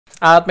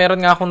At meron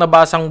nga akong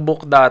nabasang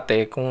book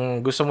dati, kung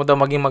gusto mo daw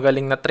maging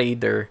magaling na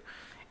trader,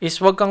 is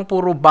wag kang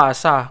puro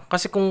basa.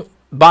 Kasi kung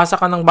basa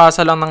ka ng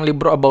basa lang ng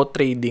libro about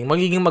trading,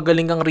 magiging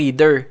magaling kang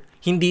reader,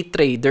 hindi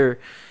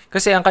trader.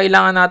 Kasi ang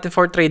kailangan natin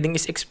for trading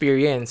is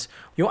experience.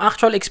 Yung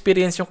actual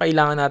experience yung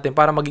kailangan natin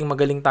para maging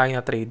magaling tayo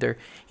na trader.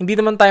 Hindi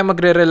naman tayo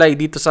magre-rely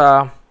dito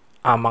sa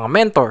mga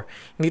mentor.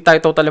 Hindi tayo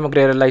totally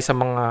magre-rely sa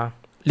mga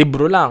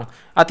libro lang.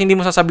 At hindi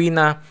mo sasabihin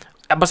na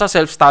basta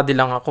self-study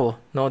lang ako.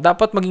 No?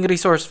 Dapat maging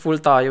resourceful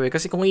tayo.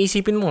 Kasi kung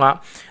iisipin mo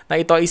nga na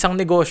ito ay isang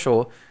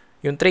negosyo,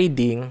 yung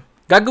trading,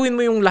 gagawin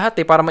mo yung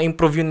lahat para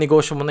ma-improve yung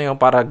negosyo mo na yun,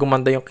 para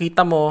gumanda yung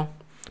kita mo,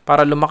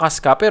 para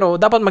lumakas ka. Pero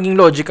dapat maging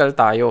logical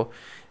tayo.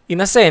 In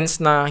a sense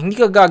na hindi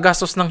ka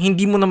gagastos ng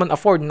hindi mo naman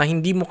afford, na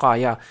hindi mo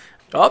kaya.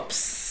 Oops!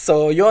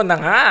 So, yun na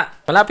nga.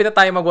 Malapit na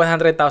tayo mag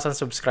 100,000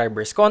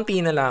 subscribers. Konti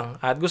na lang.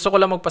 At gusto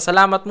ko lang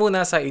magpasalamat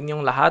muna sa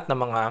inyong lahat na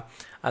mga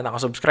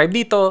nakasubscribe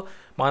dito,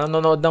 mga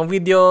nanonood ng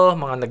video,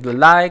 mga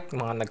nagla-like,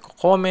 mga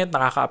nagko-comment,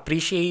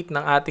 nakaka-appreciate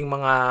ng ating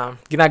mga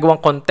ginagawang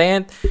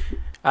content.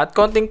 At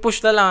konting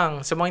push na lang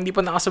sa mga hindi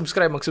pa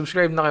nakasubscribe,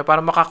 mag-subscribe na kayo para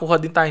makakuha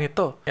din tayo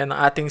nito. Yan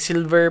ang ating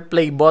silver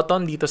play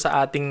button dito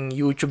sa ating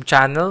YouTube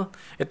channel.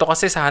 Ito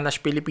kasi sa Hanash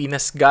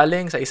Pilipinas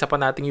galing sa isa pa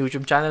nating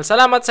YouTube channel.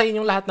 Salamat sa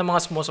inyong lahat ng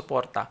mga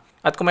sumusuporta.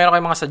 At kung mayroon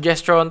kayong mga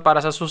suggestion para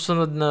sa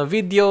susunod na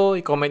video,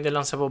 i-comment nyo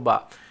lang sa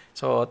baba.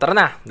 So tara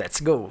na, let's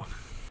go!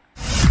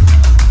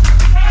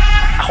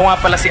 Ako nga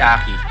pala si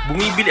Aki.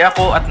 Bumibili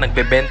ako at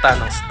nagbebenta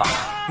ng stock.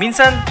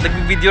 Minsan,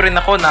 nagbi-video rin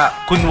ako na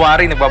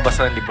kunwari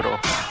nagbabasa ng libro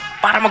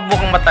para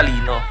magmukhang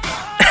matalino.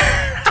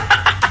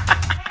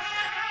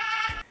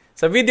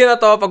 Sa video na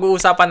to,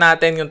 pag-uusapan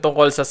natin yung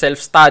tungkol sa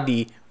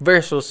self-study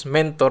versus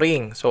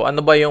mentoring. So,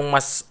 ano ba yung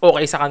mas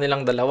okay sa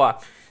kanilang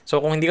dalawa? So,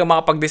 kung hindi ka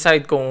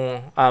makapag-decide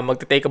kung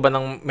magte-take ka ba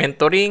ng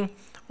mentoring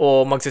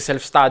o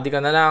magsi-self-study ka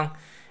na lang,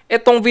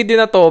 etong video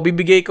na to,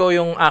 bibigay ko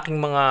yung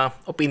aking mga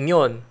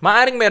opinyon.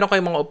 Maaring meron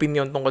kayong mga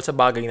opinyon tungkol sa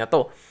bagay na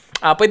to.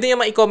 Pwede nyo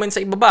ma-comment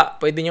sa ibaba.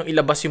 Pwede nyo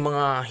ilabas yung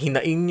mga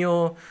hinaing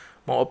nyo,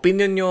 mga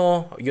opinion nyo,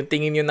 yung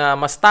tingin nyo na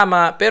mas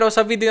tama. Pero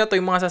sa video na to,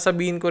 yung mga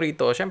sasabihin ko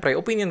rito, syempre,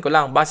 opinion ko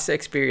lang, base sa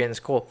experience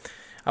ko.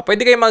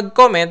 Pwede kayo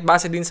mag-comment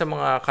base din sa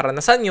mga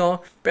karanasan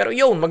nyo. Pero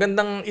yun,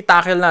 magandang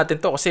itackle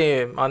natin to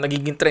kasi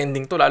nagiging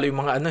trending to, lalo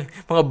yung mga,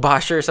 mga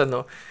bashers,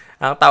 ang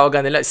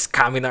tawagan nila,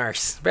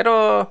 scaminars.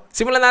 Pero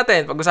simulan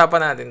natin,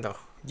 pag-usapan natin to.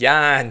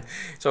 Yan.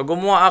 So,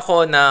 gumawa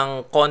ako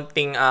ng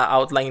konting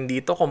outline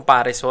dito,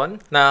 comparison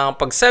ng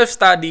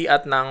pag-self-study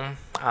at ng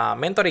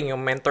mentoring,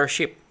 yung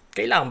mentorship.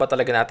 Kailangan ba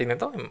talaga natin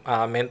ito?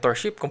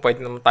 Mentorship, kung pwede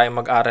naman tayo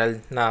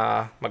mag-aral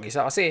na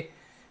mag-isa. Kasi,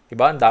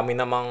 diba, ang dami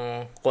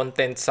namang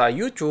content sa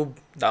YouTube,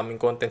 daming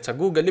content sa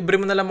Google,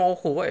 libre mo na lang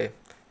makukuha eh.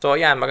 So,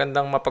 ayan,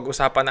 magandang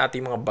mapag-usapan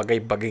natin mga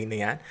bagay-bagay na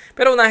yan.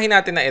 Pero unahin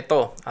natin na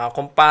ito,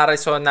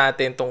 comparison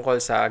natin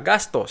tungkol sa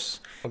gastos.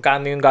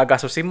 Magkano yung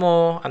gagastusin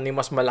mo, ano yung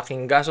mas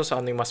malaking gastos,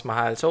 ano yung mas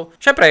mahal. So,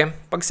 syempre,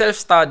 pag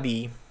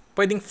self-study,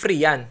 pwedeng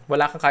free yan.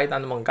 Wala kang kahit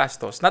anumang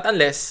gastos. Not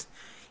unless,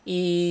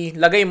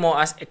 ilagay mo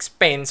as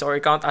expense or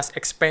account as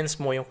expense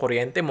mo yung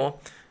kuryente mo,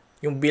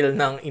 yung bill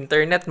ng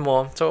internet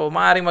mo. So,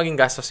 maaaring maging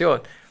gastos yun.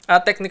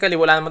 Technically,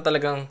 wala naman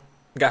talagang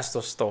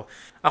gastos to.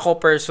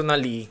 Ako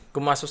personally,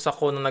 gumastos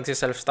ako nung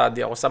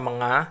nagsi-self-study ako sa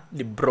mga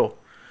libro.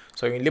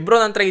 So, yung libro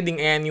ng trading,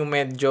 ayan yung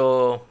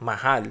medyo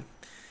mahal.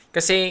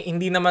 Kasi,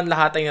 hindi naman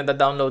lahat ay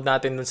nada-download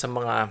natin dun sa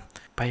mga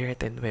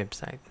pirated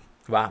website.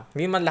 Diba?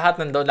 Hindi man lahat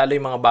nandoon, lalo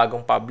yung mga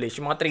bagong publish.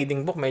 Yung mga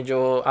trading book,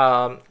 medyo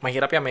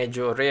mahirap yan,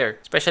 medyo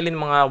rare. Especially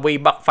yung mga way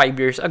back 5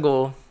 years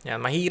ago,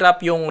 yan,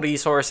 mahirap yung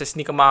resources,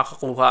 hindi ka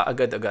makakakuha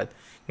agad-agad.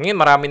 Ngayon,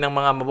 marami ng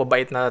mga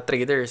mababait na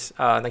traders,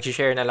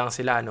 nagsishare na lang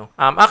sila.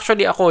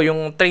 Actually, ako,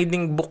 yung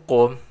trading book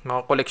ko,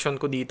 mga collection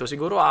ko dito,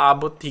 siguro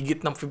aabot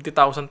higit ng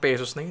 50,000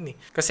 pesos na yun eh.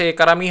 Kasi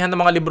karamihan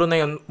ng mga libro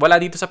na yun, wala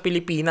dito sa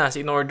Pilipinas,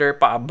 in order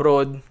pa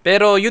abroad.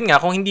 Pero yun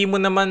nga, kung hindi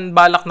mo naman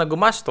balak na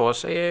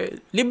gumastos,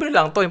 libre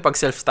lang to yung pag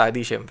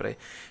self-study, syempre.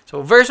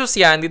 So, versus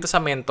yan dito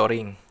sa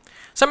mentoring.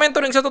 Sa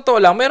mentoring, sa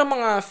totoo lang, mayroong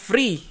mga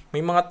free.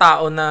 May mga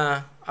tao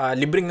na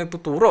libreng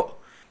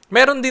nagtuturo.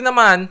 Meron din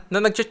naman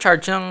na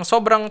nag-charge ng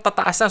sobrang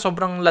tataas na,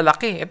 sobrang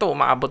lalaki. Ito,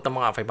 umaabot ng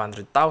mga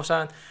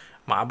 500,000.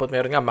 Maabot,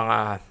 meron nga mga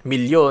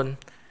milyon.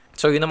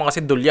 So, yun naman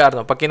kasi dolyar.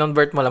 No? Pag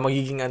kinonvert mo lang,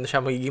 magiging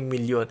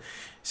milyon.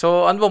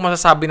 So, ano ba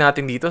masasabi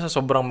natin dito sa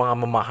sobrang mga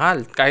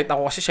mamahal? Kahit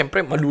ako kasi,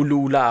 syempre,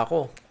 malulula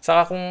ako.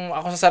 Saka kung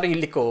ako sa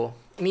sarili ko,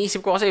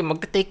 iniisip ko kasi,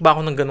 magte-take ba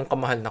ako ng ganong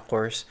kamahal na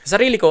course? Sa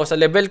sarili ko, sa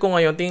level ko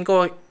ngayon, tingin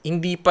ko,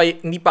 hindi pa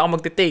ako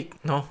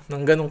magte-take, no?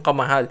 Ng ganong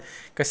kamahal.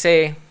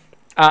 Kasi,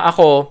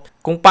 ako,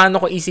 kung paano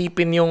ko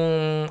isipin yung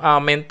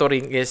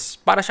mentoring is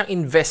para siyang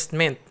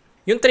investment.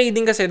 Yung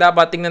trading kasi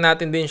dapat tingnan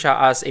natin din siya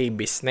as a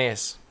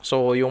business.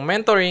 So, yung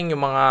mentoring,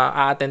 yung mga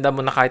a-attendan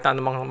mo na kahit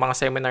anong mga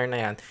seminar na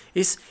yan,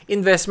 is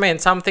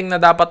investment. Something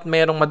na dapat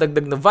merong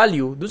madagdag na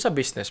value dun sa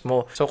business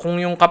mo. So, kung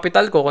yung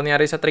capital ko,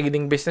 kunyari sa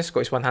trading business ko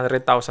is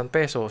 100,000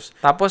 pesos.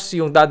 Tapos,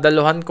 yung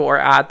dadaluhan ko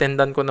or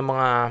a-attendan ko ng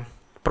mga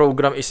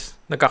program is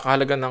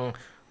nagkakahalaga ng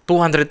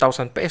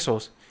 200,000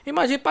 pesos.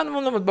 Imagine, paano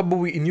mo naman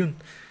babawiin yun?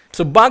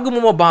 So, bago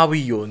mo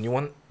mabawi yun,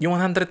 yung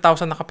 100,000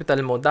 na kapital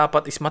mo,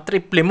 dapat is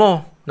matriple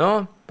mo,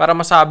 no? Para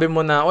masabi mo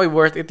na, oy,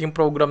 worth it yung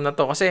program na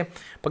to. Kasi,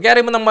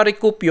 pagyari mo nang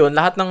ma-recoup yun,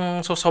 lahat ng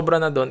sosobra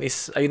na doon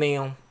is, ayun na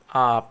yung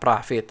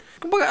profit.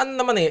 Kumbaga, ano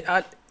naman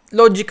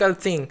logical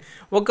thing.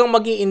 Huwag kang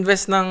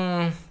mag-i-invest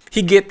ng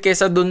higit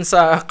kaysa dun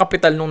sa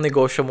kapital ng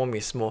negosyo mo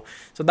mismo.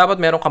 So,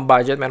 dapat meron kang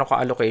budget, meron kang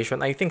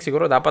allocation. I think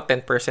siguro dapat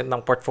 10%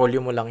 ng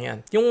portfolio mo lang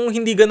yan. Yung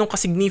hindi ganun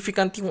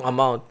ka-significant yung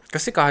amount.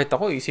 Kasi kahit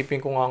ako,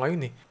 isipin ko nga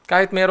ngayon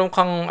kahit meron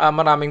kang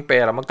maraming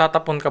pera,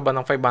 magtatapon ka ba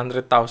ng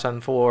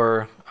 500,000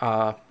 for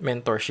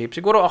mentorship?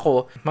 Siguro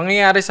ako,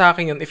 mangyayari sa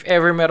akin yun if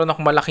ever meron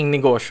akong malaking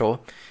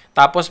negosyo,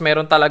 tapos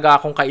meron talaga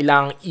akong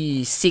kailangang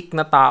i-seek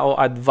na tao,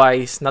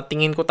 advice, na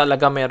tingin ko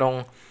talaga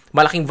merong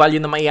malaking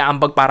value na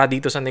maiaambag para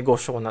dito sa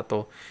negosyo ko na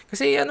to.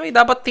 Kasi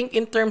dapat think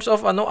in terms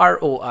of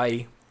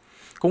ROI.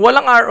 Kung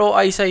walang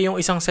ROI sa yung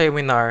isang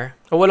seminar,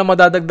 o walang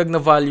madadagdag na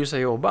value sa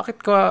iyo,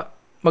 bakit ka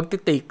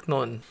magte-take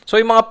nun? So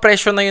yung mga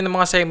presyo na yun ng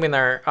mga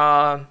seminar,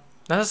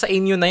 nasa sa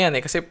inyo na yan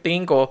kasi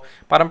tingin ko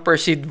parang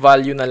perceived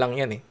value na lang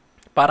yan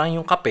Parang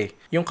yung kape.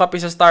 Yung kape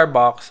sa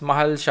Starbucks,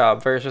 mahal siya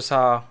versus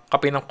sa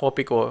kape ng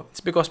kopi ko. It's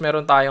because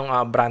meron tayong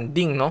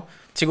branding, no?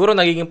 Siguro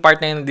nagiging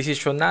part na yung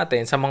decision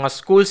natin. Sa mga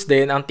schools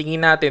din, ang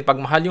tingin natin, pag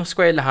mahal yung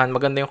eskwelahan,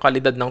 maganda yung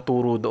kalidad ng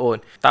turo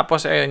doon.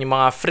 Tapos, ayun, yung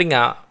mga free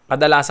nga,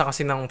 kadalasan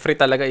kasi ng free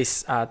talaga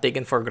is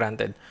taken for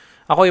granted.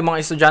 Ako, yung mga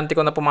estudyante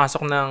ko na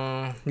pumasok ng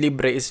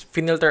libre is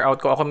finilter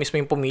out ko. Ako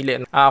mismo yung pumili.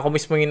 Ako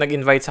mismo yung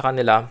nag-invite sa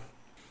kanila.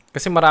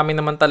 Kasi marami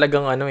naman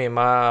talagang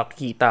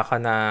makikita ka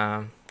na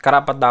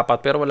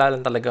karapat-dapat pero wala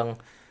lang talagang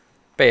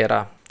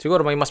pera.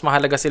 Siguro may mas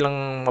mahalaga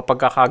silang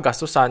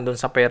mapagkakagastusan doon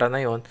sa pera na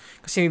yon.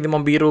 Kasi hindi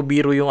naman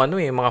biro-biro yung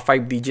mga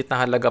 5-digit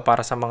na halaga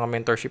para sa mga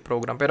mentorship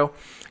program. Pero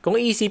kung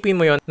iisipin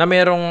mo yon na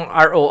merong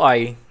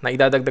ROI na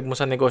idadagdag mo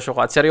sa negosyo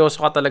ka at seryoso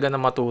ka talaga na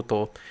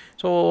matuto,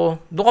 so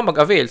doon ka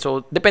mag-avail.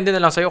 So depende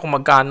na lang sa'yo kung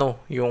magkano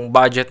yung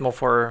budget mo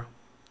for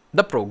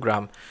the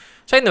program.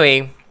 So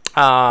anyway,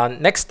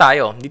 next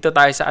tayo. Dito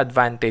tayo sa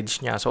advantage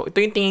niya. So,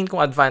 ito yung tingin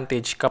kong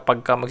advantage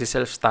kapag ka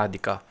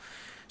magsi-self-study ka.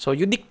 So,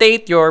 you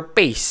dictate your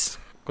pace.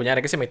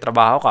 Kunyari kasi may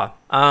trabaho ka.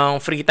 Ang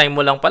free time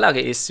mo lang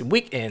palagi is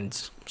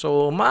weekends.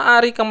 So,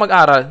 maaari kang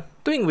mag-aral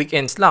tuwing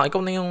weekends lang.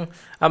 Ikaw na yung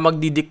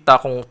magdidikta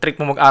kung trip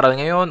mo mag-aral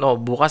ngayon o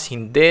bukas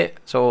hindi.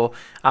 So,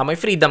 may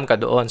freedom ka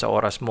doon sa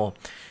oras mo.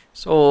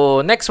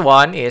 So, next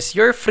one is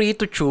you're free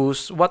to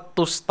choose what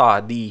to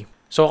study.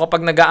 So,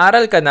 kapag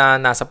nag-aaral ka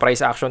na, nasa price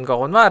action ka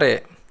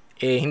kunwari,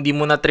 hindi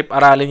mo na trip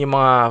aralin yung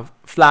mga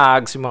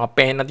flags, yung mga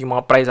pen at yung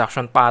mga price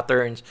action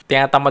patterns.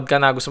 Tinatamad ka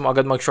na, gusto mo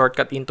agad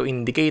mag-shortcut into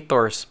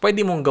indicators.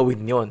 Pwede mong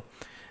gawin yon,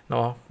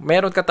 no?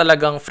 Meron ka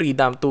talagang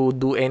freedom to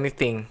do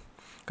anything.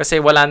 Kasi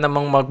wala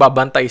namang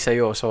magbabantay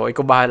sa'yo. So,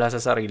 ikaw bahala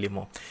sa sarili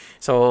mo.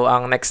 So,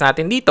 ang next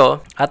natin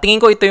dito, tingin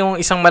ko ito yung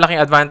isang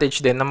malaking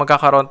advantage din na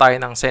magkakaroon tayo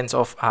ng sense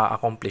of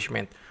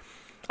accomplishment.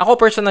 Ako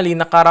personally,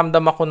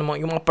 nakaramdam ako ng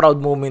yung mga proud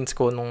moments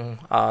ko nung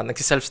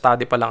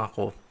nagsi-self-study pa lang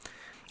ako.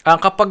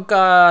 Kapag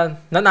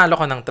nanalo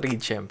ka ng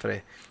trade,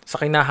 syempre,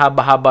 sa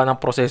kinahaba-haba ng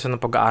proseso ng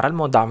pag-aaral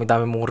mo,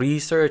 dami-dami mong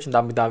research,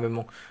 dami-dami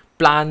mong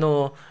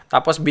plano,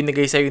 tapos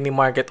binigay sa'yo ni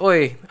market,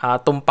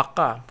 tumpak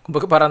ka.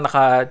 Kumbaga parang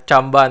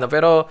nakachamba na.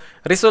 Pero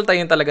resulta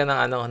yun talaga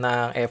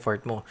ng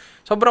effort mo.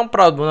 Sobrang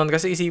proud mo nun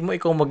kasi isipin mo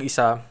ikaw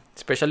mag-isa,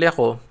 especially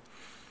ako,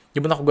 di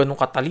ba na ako ganun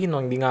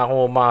katalino, hindi nga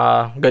ako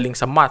magaling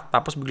sa math.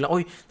 Tapos biglang,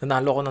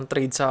 nanalo ako ng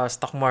trade sa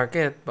stock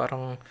market.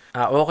 Parang,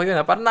 okay yun.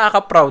 Parang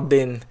nakaka-proud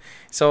din.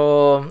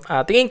 So,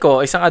 tingin ko,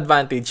 isang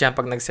advantage yan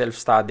pag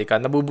nag-self-study ka.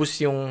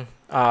 Nabuboost yung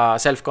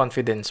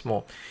self-confidence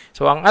mo.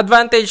 So, ang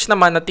advantage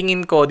naman na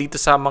tingin ko dito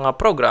sa mga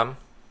program,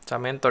 sa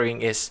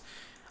mentoring is,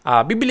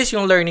 bibilis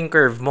yung learning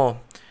curve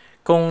mo.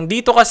 Kung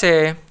dito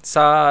kasi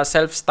sa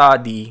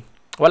self-study,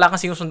 wala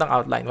kang sinusundang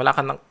outline. Wala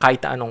kang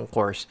kahit anong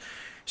course.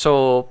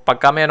 So,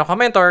 pagka meron ka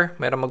mentor,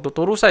 meron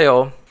magtuturo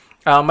sa'yo,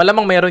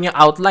 malamang meron yung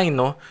outline,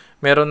 no?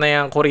 Meron na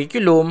yung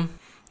curriculum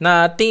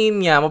na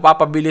tingin niya,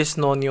 mapapabilis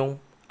nun yung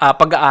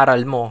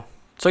pag-aaral mo.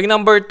 So, yung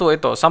number 2,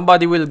 ito,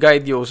 somebody will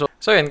guide you.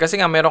 So yun, kasi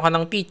nga meron ka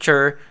ng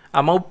teacher,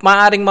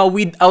 maaaring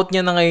ma-weed out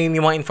niya na ngayon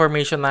yung mga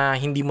information na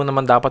hindi mo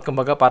naman dapat,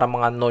 kumbaga, para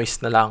mga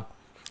noise na lang.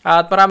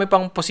 At marami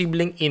pang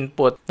posibleng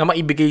input na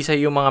maibigay sa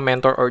iyo mga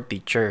mentor or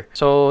teacher.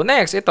 So,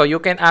 next, ito, you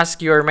can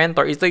ask your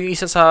mentor. Ito yung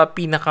isa sa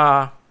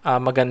pinaka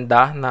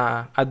maganda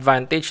na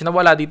advantage na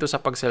wala dito sa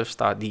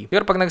pag-self-study.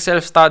 Pero pag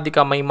nag-self-study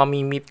ka, may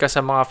mamimit ka sa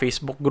mga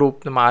Facebook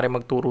group na maaari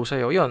magturo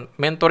sa'yo. Yun,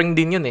 mentoring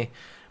din yun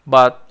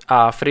But,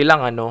 free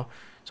lang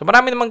So,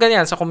 marami naman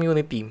ganyan sa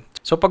community.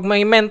 So, pag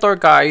may mentor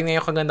ka, yun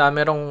yung kaganda,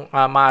 merong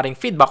maaaring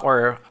feedback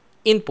or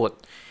input.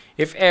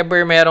 If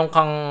ever meron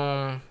kang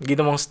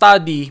ginawang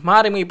study,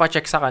 maaari mo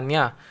ipa-check sa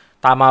kanya.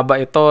 Tama ba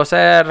ito,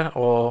 sir?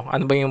 O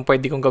ano ba yung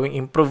pwede kong gawing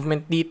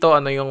improvement dito?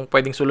 Ano yung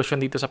pwedeng solusyon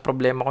dito sa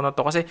problema ko na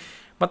to? Kasi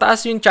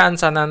mataas yung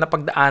chance na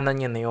napagdaanan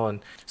niya na yun.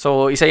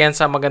 So, isa yan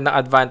sa magandang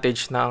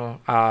advantage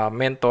ng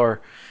mentor.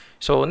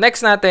 So,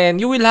 next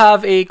natin, you will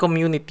have a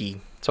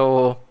community.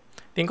 So,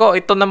 tingin ko,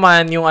 ito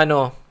naman yung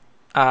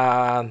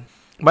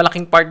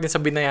malaking part din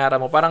sa binayaran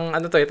mo. Parang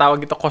ano to,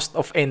 tawag ito cost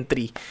of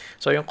entry.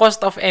 So yung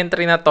cost of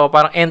entry na to,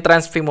 parang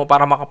entrance fee mo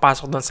para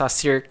makapasok doon sa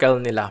circle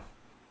nila.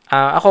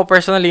 Ako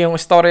personally, yung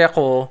istorya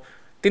ko,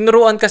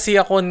 tinuruan kasi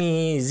ako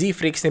ni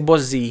Z-Freaks, ni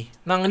Boss Z,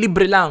 ng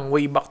libre lang,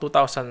 way back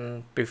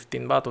 2015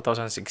 ba,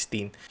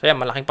 2016. So yan,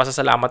 malaking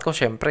pasasalamat ko,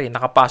 syempre,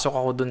 nakapasok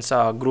ako dun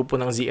sa grupo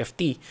ng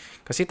ZFT.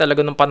 Kasi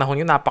talaga nung panahon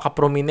yun,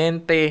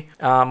 napaka-prominente,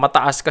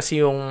 mataas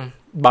kasi yung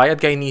bayad,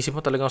 kaya inisip mo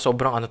talagang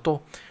sobrang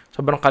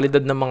sobrang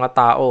kalidad ng mga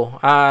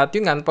tao. At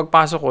yun nga,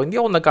 pagpasok ko, hindi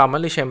ako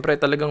nagkamali, syempre,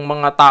 talagang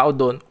mga tao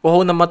doon,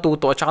 na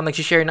matuto, at saka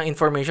nag-share ng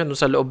information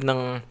doon sa loob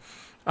ng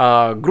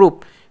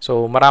group.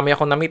 So, marami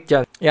akong na-meet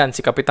dyan. Yan, si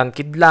Kapitan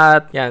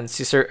Kidlat. Yan,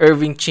 si Sir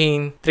Irving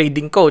Chin,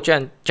 trading coach.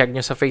 Yan, check nyo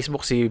sa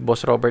Facebook, si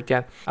Boss Robert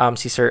yan.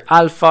 Si Sir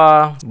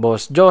Alpha,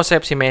 Boss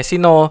Joseph, si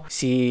Messino,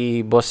 si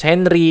Boss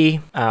Henry,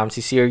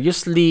 si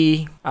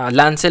Seriously,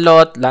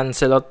 Lancelot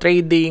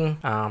Trading.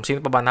 Sino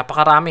pa ba?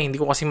 Napakarami. Hindi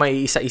ko kasi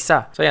may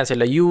isa-isa. So, yan,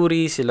 sila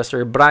Yuri, sila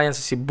Sir Brian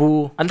sa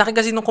Cebu. Ang laki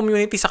kasi ng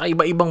community sa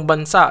kaiba-ibang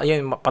bansa.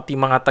 Yan, pati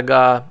mga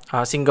taga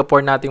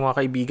Singapore nating mga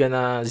kaibigan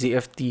na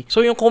ZFT. So,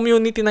 yung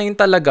community na yun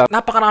talaga,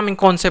 napakaraming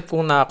concept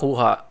kong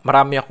nakuha.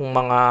 Marami akong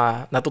mga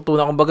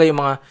natutunan. Kumbaga yung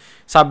mga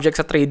subject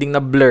sa trading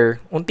na blur,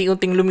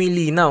 unti-unting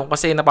lumilinaw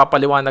kasi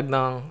napapaliwanag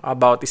ng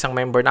about isang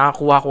member.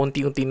 Nakakuha ko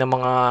unti-unti ng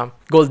mga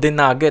golden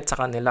nugget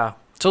sa kanila.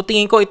 So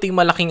tingin ko ito yung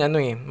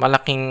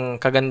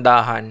malaking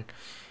kagandahan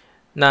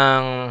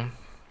ng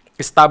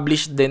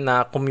established din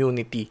na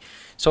community.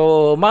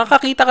 So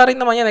makakakita ka rin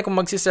naman yan kung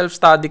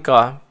magsi-self-study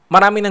ka.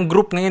 Marami ng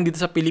group ngayon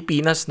dito sa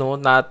Pilipinas, no,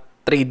 na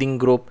trading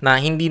group na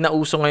hindi na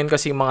uso ngayon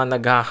kasi mga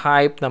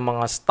nag-hype ng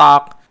mga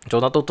stock. So,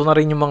 natuto na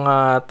rin yung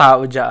mga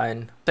tao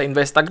dyan. Sa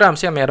Instagram,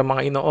 siya meron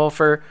mga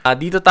ino-offer.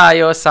 Dito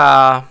tayo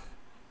sa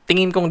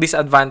tingin kong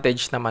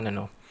disadvantage naman.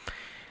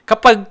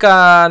 Kapag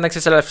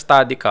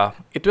nagsiself-study ka,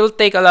 it will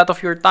take a lot of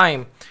your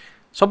time.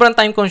 Sobrang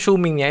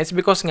time-consuming niya. It's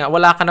because nga,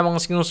 wala ka namang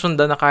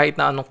sinusundan na kahit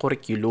na anong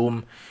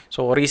curriculum.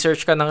 So,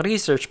 research ka ng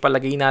research.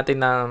 Palagay natin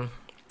na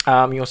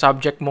yung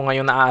subject mo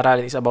ngayon na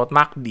aaralin is about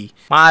MACD.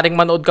 Maaring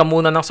manood ka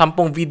muna ng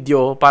 10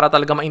 video para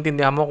talaga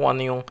maintindihan mo kung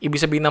ano yung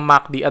ibig sabihin ng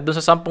MACD. At doon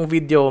sa 10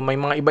 video, may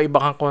mga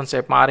iba-iba kang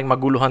concept. Maaring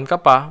maguluhan ka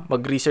pa,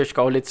 mag-research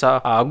ka ulit sa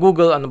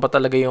Google, ano ba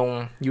talaga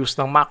yung use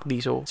ng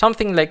MACD. So,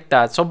 something like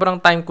that. Sobrang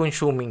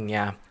time-consuming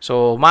niya.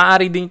 So,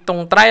 maaari din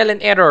itong trial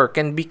and error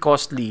can be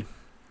costly.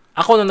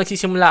 Ako, nung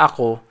nagsisimula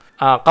ako,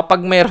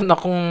 kapag mayroon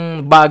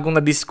akong bagong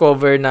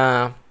na-discover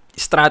na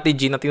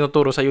strategy na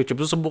tinuturo sa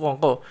YouTube, susubukan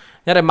ko.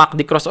 Nyari,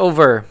 MACD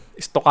crossover,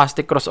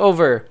 stochastic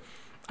crossover,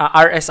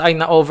 RSI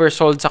na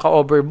oversold saka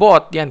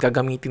overbought, yan,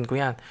 gagamitin ko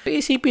yan.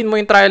 Isipin mo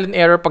yung trial and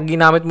error, pag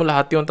ginamit mo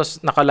lahat yun, tapos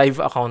naka-live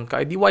account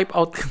ka, edi wipe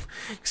out ka.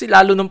 Kasi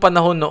lalo nung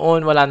panahon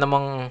noon, wala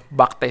namang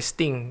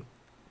backtesting.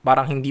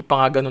 Parang hindi pa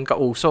nga ganun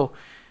kauso.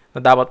 Na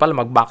dapat pala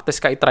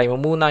mag-backtest ka, i-try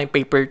mo muna. Yung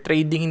paper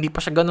trading, hindi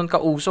pa siya ganun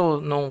kauso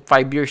nung 5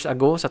 years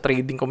ago sa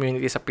trading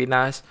community sa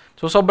Pinas.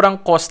 So,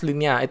 sobrang costly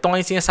niya. Ito nga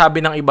yung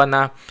sinasabi ng iba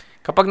na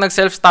kapag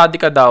nag-self-study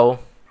ka daw,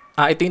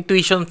 ito yung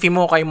tuition fee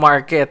mo kay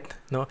market.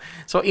 No?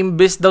 So,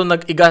 imbes daw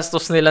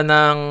nag-igastos nila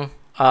ng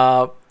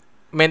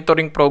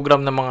mentoring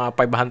program ng mga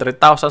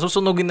 500,000,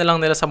 susunugin na lang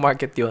nila sa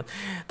market yun.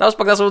 Tapos,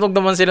 pag nasunog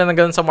naman sila ng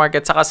ganun sa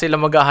market, saka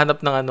sila maghahanap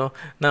ng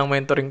ng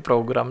mentoring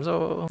program.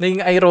 So,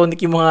 naging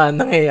ironic yung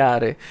mga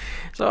nangyayari.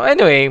 So,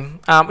 anyway,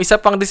 isa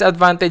pang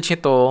disadvantage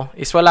nito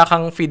is wala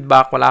kang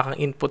feedback, wala kang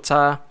input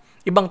sa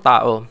ibang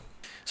tao.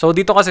 So,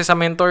 dito kasi sa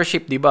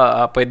mentorship, di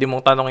ba, pwede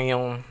mong tanongin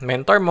yung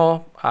mentor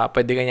mo,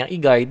 pwede kanyang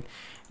i-guide.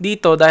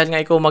 Dito, dahil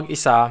nga ikaw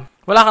mag-isa,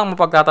 wala kang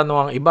mapagtatanong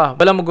ang iba.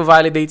 Wala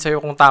mag-validate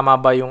sa'yo kung tama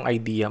ba yung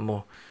idea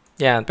mo.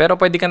 Yan. Pero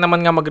pwede ka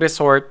naman nga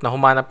mag-resort na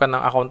humanap ka ng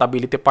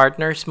accountability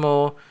partners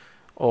mo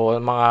o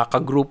mga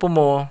kagrupo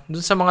mo dun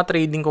sa mga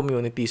trading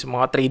communities,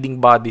 mga trading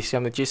bodies,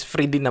 yan, which is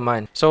free din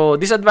naman. So,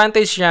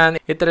 disadvantage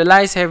yan, it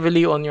relies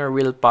heavily on your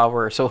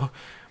willpower. So,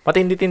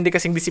 matindi-tindi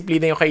kasing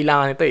disiplina yung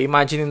kailangan nito.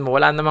 Imagine mo,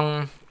 wala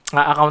namang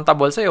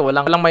accountable sa'yo,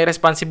 walang may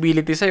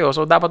responsibility sa'yo.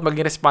 So, dapat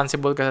maging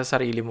responsible ka sa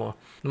sarili mo.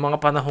 Noong mga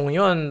panahong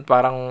yun,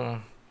 parang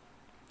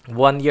 1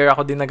 year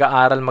ako din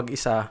nag-aaral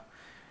mag-isa.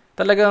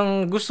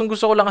 Talagang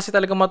gustong-gusto ko lang kasi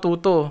talaga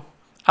matuto.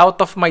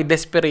 Out of my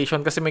desperation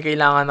kasi may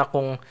kailangan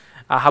akong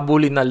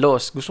habulin na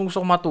loss.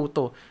 Gustong-gusto ko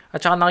matuto. At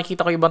saka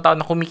nakikita ko ibang tao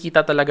na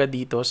kumikita talaga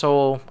dito.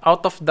 So,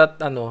 out of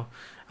that,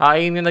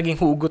 ayun yung naging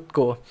hugot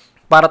ko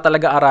para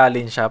talaga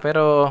aralin siya.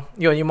 Pero,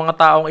 yun, yung mga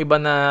taong iba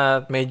na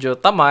medyo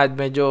tamad,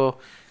 medyo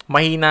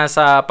mahina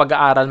sa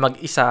pag-aaral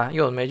mag-isa,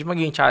 yun, medyo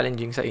maging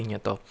challenging sa inyo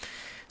to.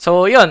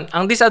 So, yun,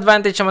 ang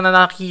disadvantage naman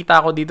na nakikita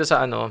ko dito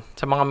sa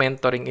sa mga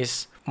mentoring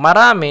is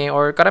marami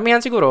or karamihan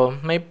siguro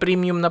may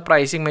premium na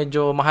pricing,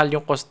 medyo mahal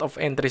yung cost of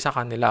entry sa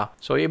kanila.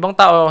 So, yung ibang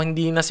tao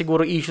hindi na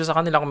siguro issue sa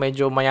kanila kung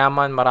medyo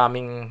mayaman,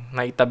 maraming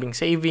naitabing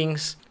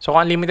savings. So,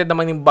 kung unlimited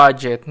naman yung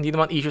budget, hindi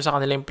naman issue sa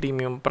kanila yung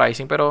premium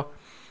pricing. Pero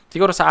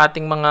siguro sa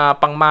ating mga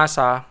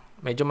pangmasa,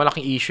 medyo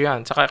malaking issue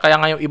yan. Kaya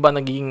nga yung iba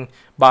naging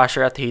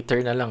basher at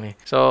hater na lang eh.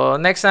 So,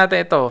 next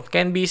natin ito,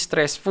 can be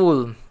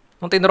stressful.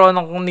 Nung tinuruan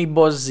ako ni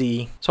Boss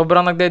Z,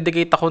 sobrang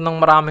nagdedicate ako ng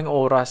maraming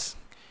oras.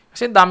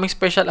 Kasi daming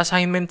special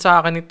assignment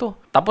sa akin ito.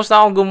 Tapos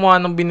na ako gumawa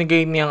ng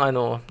binigay niyang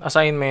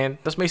assignment.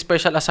 Tapos may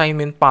special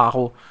assignment pa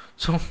ako.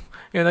 So,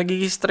 yun,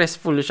 nagiging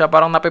stressful siya.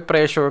 Parang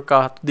nape-pressure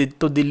ka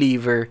to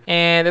deliver.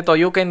 And ito,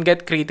 you can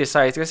get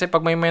criticized. Kasi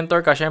pag may mentor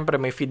ka, syempre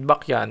may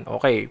feedback yan.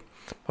 Okay,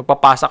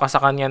 magpapasa ka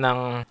sa kanya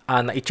ng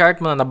na-i-chart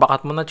mo na,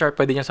 nabakat mo na chart.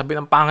 Pwede niya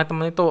sabihin, ang pangit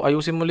naman ito.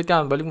 Ayusin mo ulit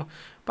yan. Balik mo.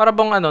 Para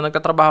bang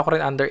nagtatrabaho ko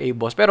rin under a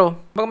boss. Pero,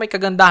 pag may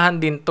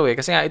kagandahan din to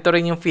kasi nga, ito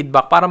rin yung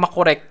feedback para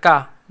makorek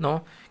ka.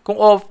 No?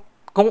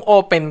 Kung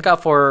open ka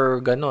for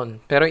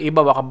ganun. Pero yung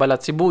iba baka balat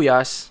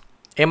sibuyas,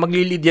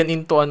 maglilid yan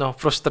into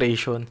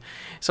frustration.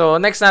 So,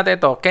 next natin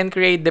ito, can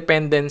create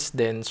dependence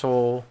din.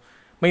 So,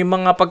 may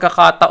mga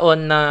pagkakataon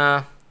na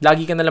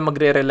lagi ka nalang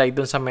magre-rely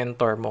dun sa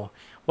mentor mo.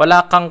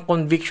 Wala kang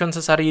conviction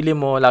sa sarili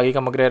mo, lagi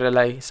kang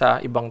magre-rely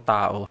sa ibang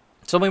tao.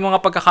 So, may mga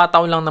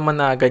pagkakataon lang naman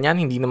na ganyan,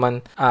 hindi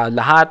naman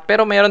lahat.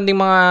 Pero mayroon ding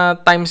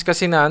mga times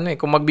kasi na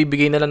kung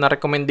magbibigay nila na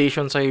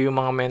recommendation sa'yo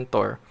yung mga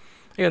mentor,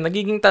 ayun,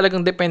 nagiging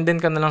talagang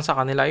dependent ka na lang sa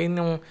kanila. Yun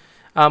yung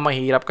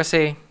mahirap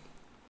kasi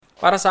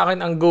para sa akin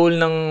ang goal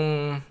ng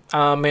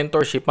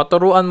mentorship,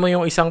 maturuan mo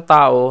yung isang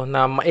tao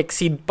na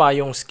ma-exceed pa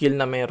yung skill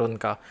na meron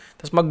ka.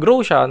 Tapos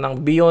mag-grow siya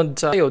ng beyond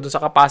sa iyo, dun sa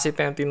capacity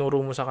na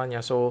tinuro mo sa kanya.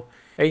 So,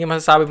 ayun yung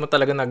masasabi mo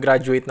talaga na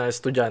graduate na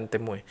estudyante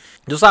mo.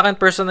 So, sa akin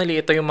personally,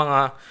 ito yung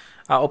mga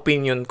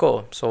opinion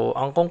ko. So,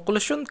 ang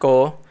conclusion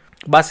ko,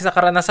 base sa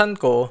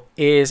karanasan ko,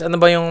 is ano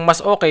ba yung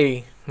mas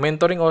okay,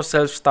 mentoring o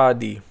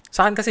self-study?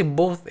 Sa akin kasi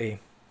both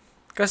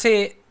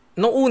Kasi,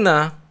 nung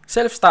una,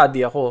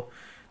 self-study ako.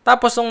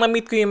 Tapos, nung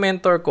na-meet ko yung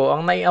mentor ko,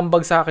 ang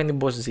naiambag sa akin ni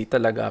Boss Z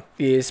talaga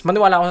is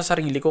maniwala ako sa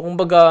sarili ko.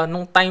 Kumbaga,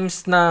 nung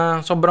times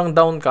na sobrang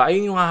down ka,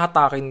 ayun yung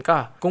hahatakin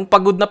ka. Kung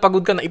pagod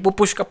ka na,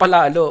 ipupush ka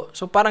palalo.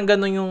 So, parang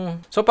ganun yung...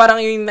 So,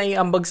 parang yun yung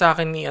naiambag sa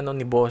akin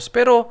ni Boss.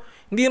 Pero,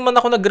 hindi naman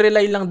ako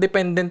nag-rely lang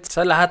dependent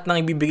sa lahat ng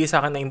ibibigay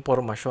sa akin na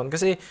impormasyon.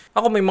 Kasi,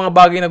 ako may mga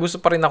bagay na gusto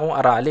pa rin akong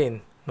aralin.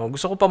 No,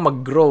 gusto ko pa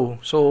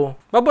mag-grow. So,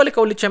 babalik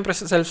ka ulit syempre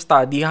sa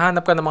self-study.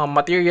 Hanap ka ng mga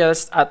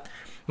materials at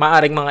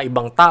maaring mga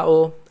ibang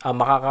tao.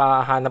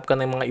 Makakahanap ka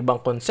ng mga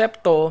ibang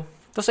konsepto.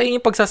 Tapos, ayun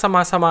yung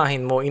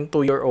pagsasama-samahin mo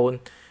into your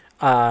own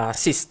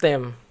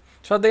system.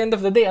 So, at the end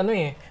of the day,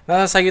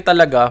 nasa sa'yo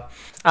talaga.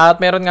 At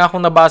meron nga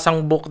akong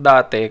nabasang book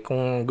dati,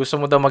 kung gusto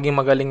mo daw maging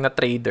magaling na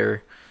trader,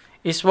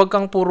 is wag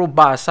kang puro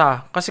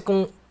basa. Kasi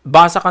kung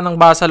basa ka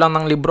ng basa lang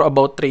ng libro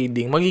about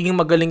trading, magiging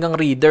magaling kang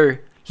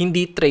reader,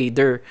 hindi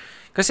trader.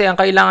 Kasi ang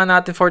kailangan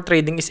natin for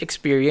trading is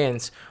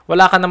experience.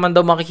 Wala ka naman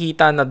daw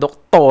makikita na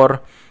doktor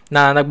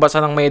na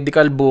nagbasa ng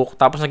medical book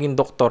tapos naging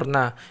doktor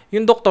na.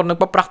 Yung doktor,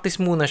 nagpa-practice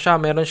muna siya.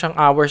 Meron siyang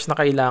hours na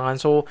kailangan.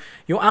 So,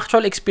 yung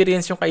actual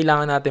experience yung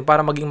kailangan natin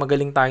para maging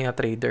magaling tayo na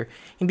trader.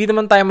 Hindi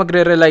naman tayo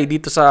magre-rely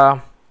dito sa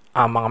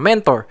mga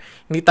mentor.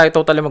 Hindi tayo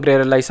totally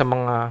magre-rely sa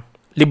mga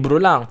libro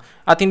lang.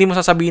 At hindi mo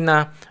sasabihin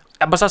na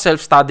basta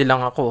self-study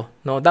lang ako.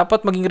 No?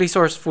 Dapat maging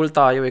resourceful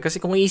tayo. Kasi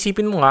kung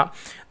iisipin mo nga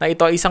na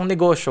ito ay isang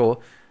negosyo,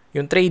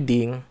 yung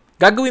trading,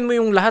 gagawin mo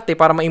yung lahat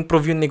para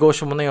ma-improve yung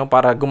negosyo mo na yun,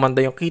 para gumanda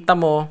yung kita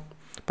mo,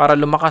 para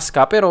lumakas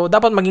ka. Pero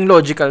dapat maging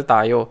logical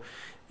tayo.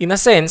 In a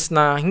sense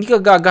na hindi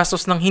ka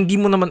gagastos ng hindi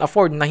mo naman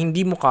afford, na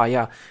hindi mo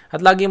kaya.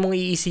 At lagi mong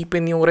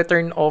iisipin yung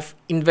return of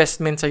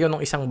investment sa'yo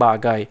ng isang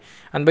bagay.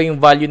 Ano ba yung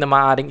value na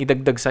maaaring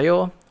idagdag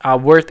sa'yo?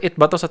 Worth it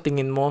ba to sa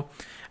tingin mo?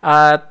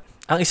 At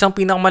ang isang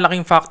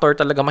pinakamalaking factor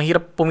talaga,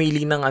 mahirap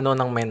pumili ng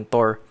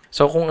mentor.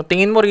 So kung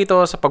tingin mo rito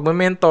sa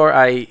pag-mentor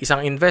ay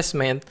isang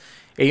investment,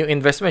 yung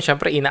investment,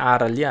 syempre,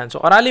 inaaral yan.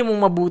 So, aralin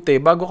mong mabuti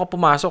bago ka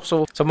pumasok.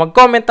 So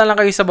mag-comment na lang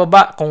kayo sa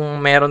baba kung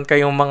meron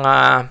kayong mga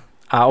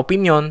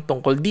opinion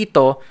tungkol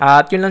dito.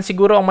 At yun lang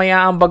siguro ang may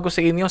aambag ko sa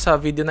inyo sa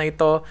video na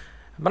ito.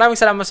 Maraming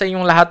salamat sa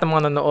inyong lahat ng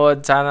mga nanood.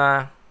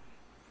 Sana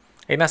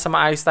ay nasa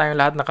maayos tayong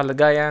lahat na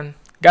kalagayan.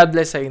 God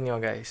bless sa inyo,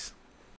 guys.